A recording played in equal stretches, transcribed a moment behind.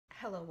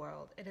Hello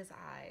world, it is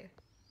I,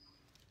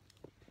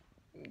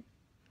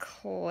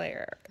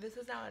 Claire. This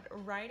is not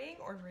writing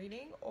or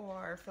reading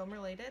or film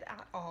related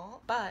at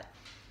all, but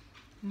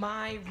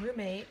my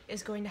roommate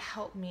is going to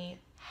help me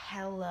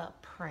hella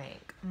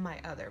prank my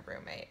other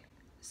roommate.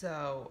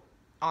 So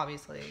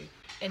obviously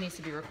it needs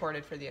to be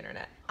recorded for the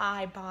internet.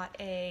 I bought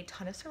a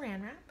ton of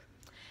Saran wrap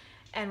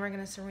and we're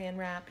gonna Saran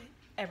wrap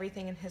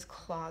everything in his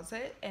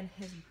closet and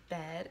his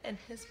bed and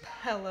his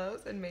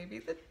pillows and maybe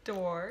the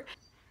door.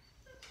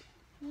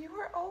 You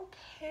are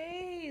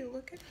okay,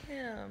 look at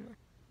him.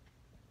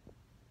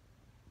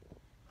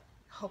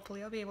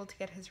 Hopefully I'll be able to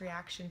get his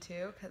reaction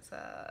too, because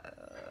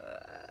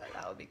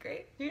that would be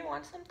great. Do you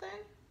want something?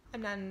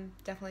 And then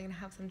definitely gonna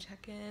have some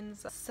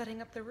check-ins, setting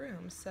up the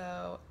room,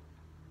 so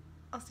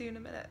I'll see you in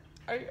a minute.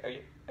 Are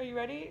you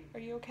ready?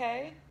 Are you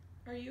okay?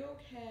 Are you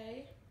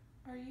okay?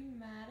 Are you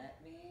mad at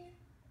me?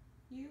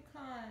 You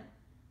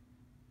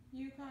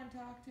can't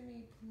talk to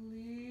me,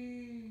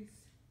 please.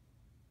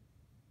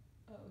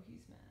 Oh,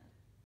 he's mad.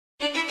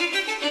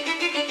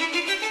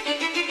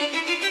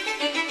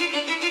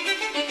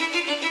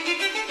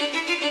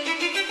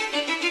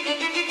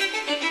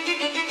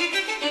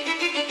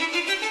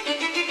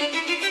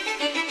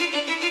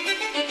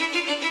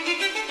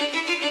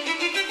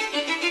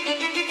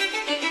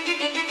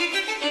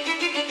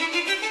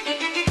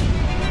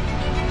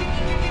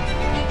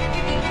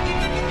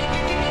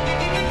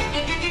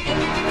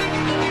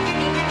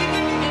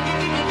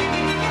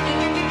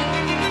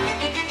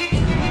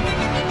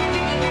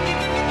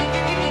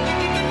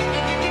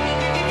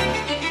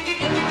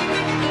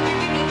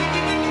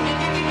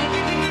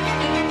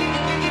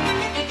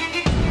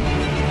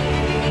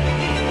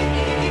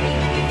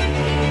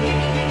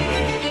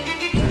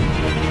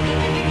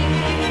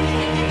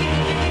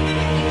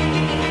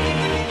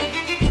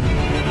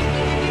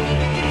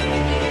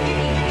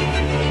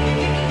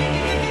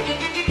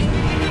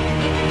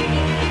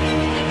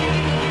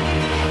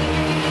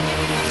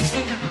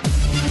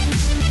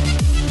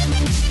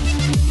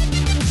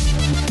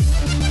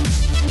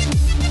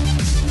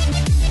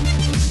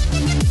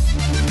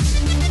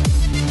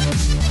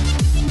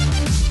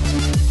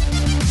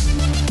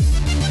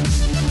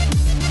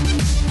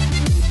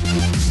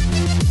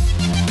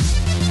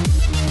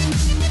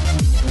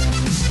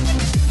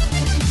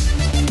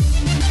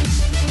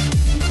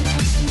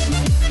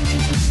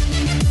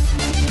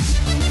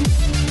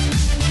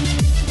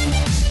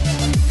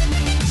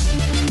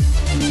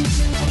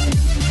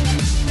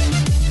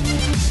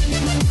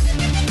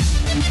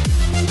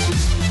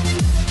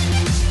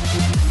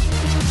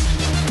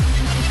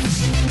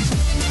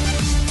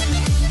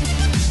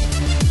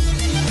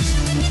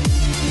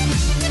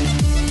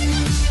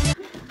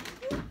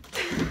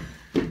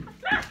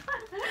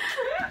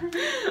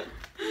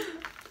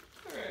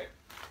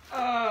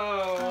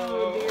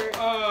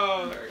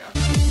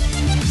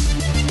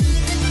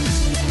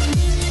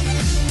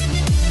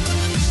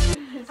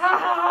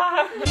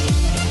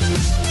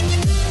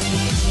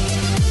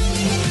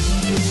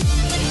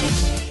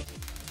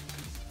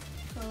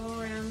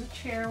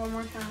 Chair one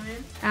more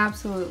time.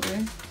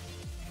 Absolutely.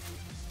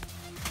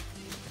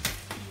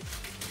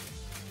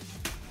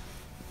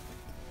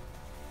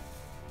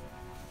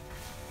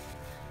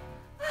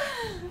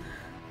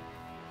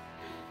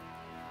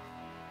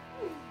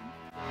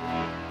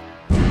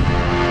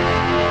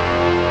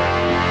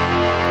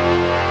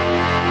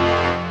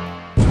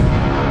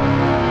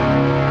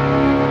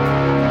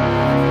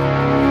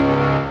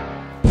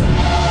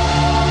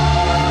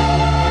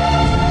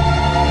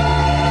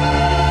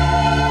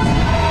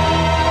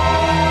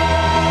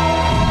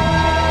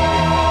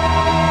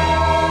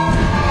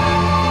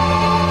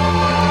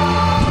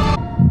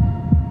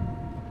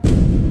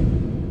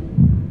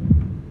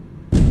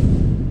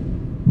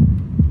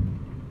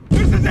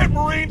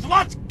 Marines,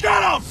 let's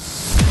get them!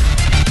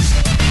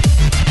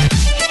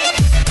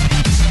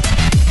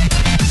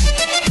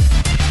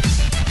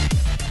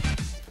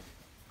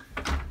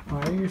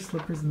 Why are your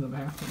slippers in the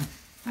bathroom?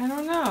 I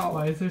don't know.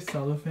 Why is there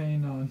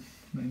cellophane on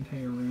the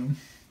entire room?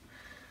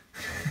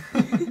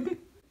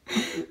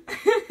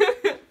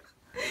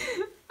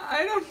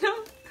 I don't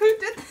know who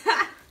did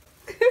that.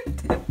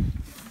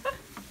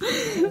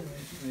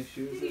 My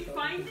shoes. Did he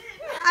find it?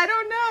 I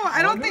don't know.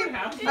 I don't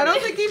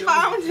think he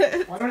found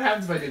it. What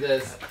happens if I do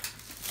this?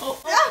 Oh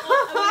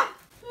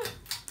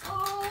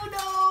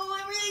no,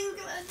 everything's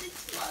gonna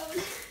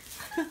explode.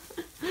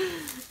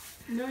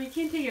 No, you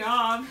can't take it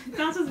off. It's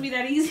not supposed to be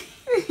that easy.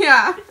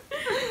 Yeah.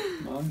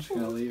 I'm just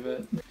gonna leave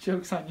it.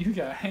 Joke's on you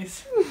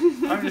guys.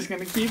 I'm just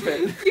gonna keep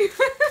it.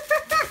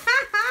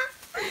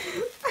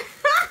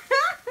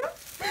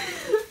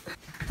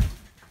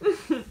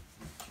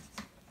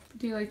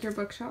 Do you like your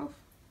bookshelf?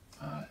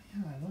 Yeah,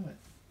 I love it.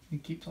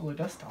 It keeps all the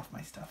dust off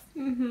my stuff.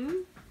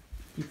 Mm-hmm.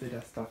 Keep the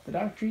dust off the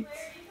dog treats.